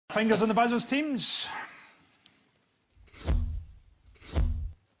Fingers on the buzzers, teams.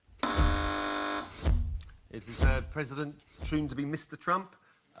 It is President Trump to be Mr. Trump.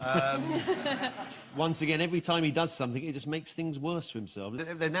 Once again, every time he does something, it just makes things worse for himself.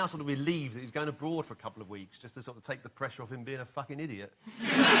 They're now sort of relieved that he's going abroad for a couple of weeks, just to sort of take the pressure off him being a fucking idiot.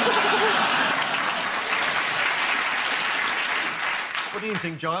 What do you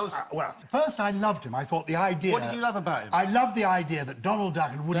think, Giles? Well, first I loved him. I thought the idea... What did you love about him? I loved the idea that Donald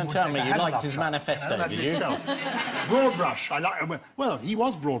Duck and Woody Don't tell Woodpecker me you liked his manifesto, did you? Broadbrush. Well, he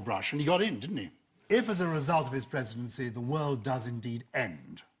was Broadbrush, and he got in, didn't he? If, as a result of his presidency, the world does indeed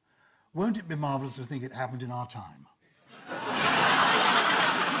end, won't it be marvellous to think it happened in our time?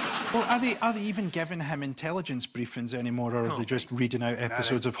 Well, are they even giving him intelligence briefings anymore, or are they just reading out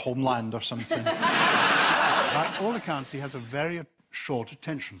episodes of Homeland or something? By all accounts, he has a very short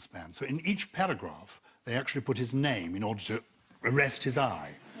attention span. So in each paragraph, they actually put his name in order to arrest his eye.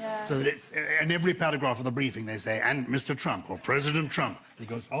 Yeah. So that it's... In every paragraph of the briefing, they say, and Mr. Trump, or President Trump. He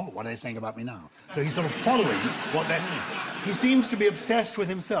goes, oh, what are they saying about me now? So he's sort of following what they're... He seems to be obsessed with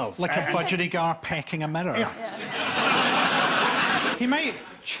himself. Like a budgerigar pecking a mirror. Yeah. He might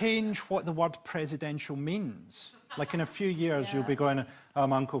change what the word presidential means. Like, in a few years, you'll be going, oh,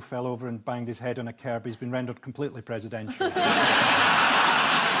 my uncle fell over and banged his head on a curb. He's been rendered completely presidential.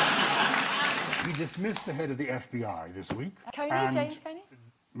 He dismissed the head of the FBI this week. Comey? James Comey?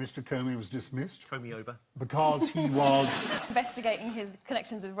 Mr. Comey was dismissed. Comey over. Because he was... investigating his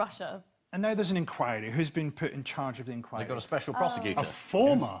connections with Russia. And now there's an inquiry. Who's been put in charge of the inquiry? They've got a special prosecutor. A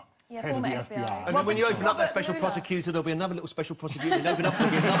former... Yeah, head former of the FBI. And then when you open up that special prosecutor, there'll be another little special prosecutor. And open up,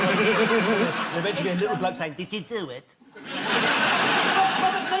 there'll be another one. There'll eventually be a little bloke saying, did you do it?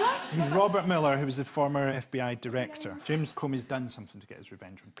 He's Robert Mueller, who was the former FBI director. James Comey's done something to get his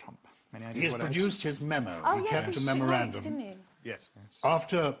revenge on Trump. Any idea He has what it is? produced his memo. Oh, he yes, kept he a memorandum. didn't he? Yes.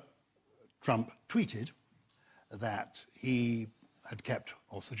 After Trump tweeted that he had kept,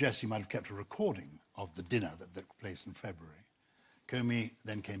 or suggested he might have kept a recording of the dinner that took place in February, Comey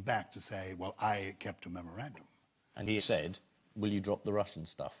then came back to say, well, I kept a memorandum. And he said, will you drop the Russian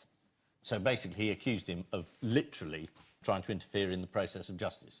stuff? So basically, he accused him of literally trying to interfere in the process of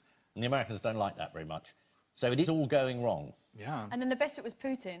justice. And the Americans don't like that very much. So it is all going wrong. Yeah. And then the best bit was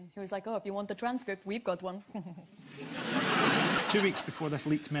Putin, who was like, oh, if you want the transcript, we've got one. 2 weeks before this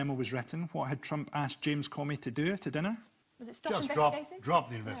leaked memo was written, what had Trump asked James Comey to do at a dinner? Was it stop Just investigating? drop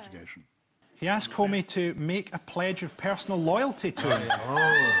the investigation. He asked Comey to make a pledge of personal loyalty to him,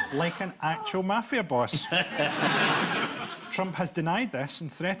 like an actual mafia boss. Trump has denied this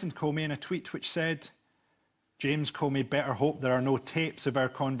and threatened Comey in a tweet which said, James Comey better hope there are no tapes of our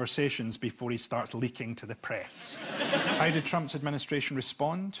conversations before he starts leaking to the press. How did Trump's administration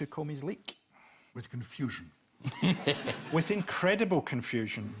respond to Comey's leak? With confusion. With incredible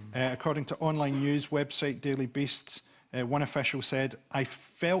confusion. According to online news website Daily Beast, one official said, I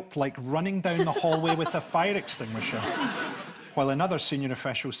felt like running down the hallway with a fire extinguisher. While another senior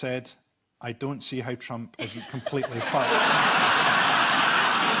official said, I don't see how Trump isn't completely fucked.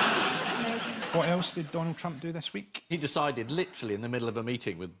 What else did Donald Trump do this week? He decided, literally in the middle of a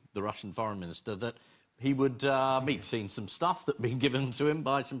meeting with the Russian foreign minister, that he would meet, seen some stuff that had been given to him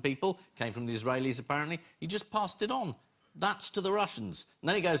by some people, came from the Israelis apparently. He just passed it on. That's to the Russians. And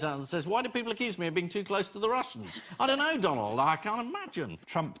then he goes out and says, why do people accuse me of being too close to the Russians? I don't know, Donald, I can't imagine.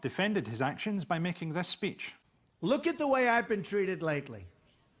 Trump defended his actions by making this speech. Look at the way I've been treated lately,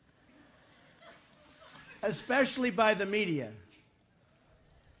 especially by the media.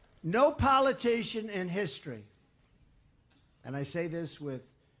 No politician in history, and I say this with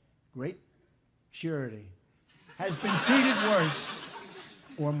great surety, has been treated worse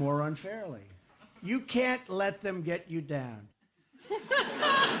or more unfairly. You can't let them get you down.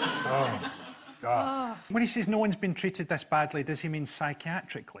 Oh, God. When he says no one's been treated this badly, does he mean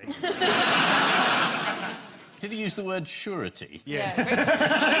psychiatrically? Did he use the word surety? Yes.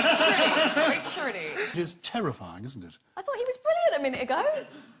 Yeah, great surety. It is terrifying, isn't it? I thought he was brilliant a minute ago.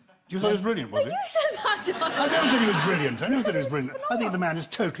 You thought he was brilliant, was No, it? you said that, John. I never said he was brilliant. I never said he was brilliant. I think the man is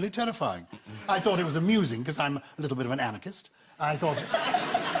totally terrifying. I thought it was amusing, because I'm a little bit of an anarchist. I thought...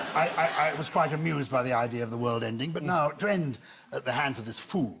 I was quite amused by the idea of the world ending, but now to end at the hands of this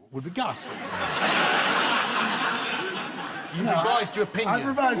fool would be ghastly. You've revised your opinion. I've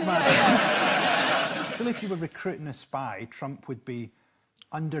revised my opinion. So if you were recruiting a spy, Trump would be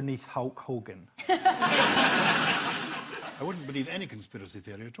underneath Hulk Hogan. I wouldn't believe any conspiracy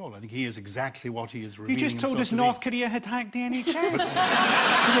theory at all. I think he is exactly what he is revealing. You just told us North Korea had hacked the NHS.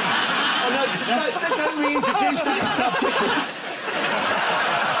 Oh, no, don't reintroduce that subject.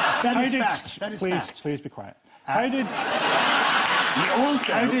 That is fact. That is fact. Please be quiet. How did... He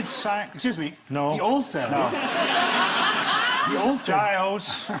also... How did sack... Excuse me. No. He also... No. He also...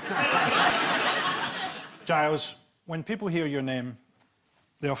 Giles. Giles, when people hear your name,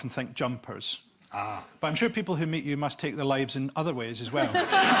 they often think jumpers. Ah. But I'm sure people who meet you must take their lives in other ways as well.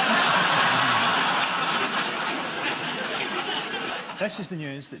 This is the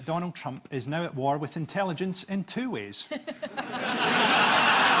news that Donald Trump is now at war with intelligence in 2 ways.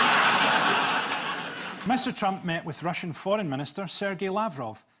 Mr. Trump met with Russian Foreign Minister Sergei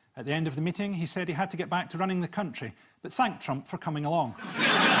Lavrov. At the end of the meeting, he said he had to get back to running the country, but thanked Trump for coming along.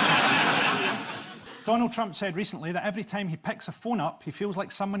 Donald Trump said recently that every time he picks a phone up, he feels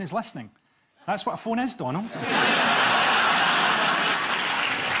like someone is listening. That's what a phone is, Donald.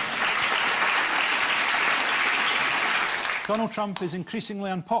 Donald Trump is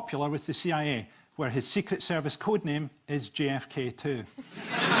increasingly unpopular with the CIA, where his Secret Service codename is JFK2.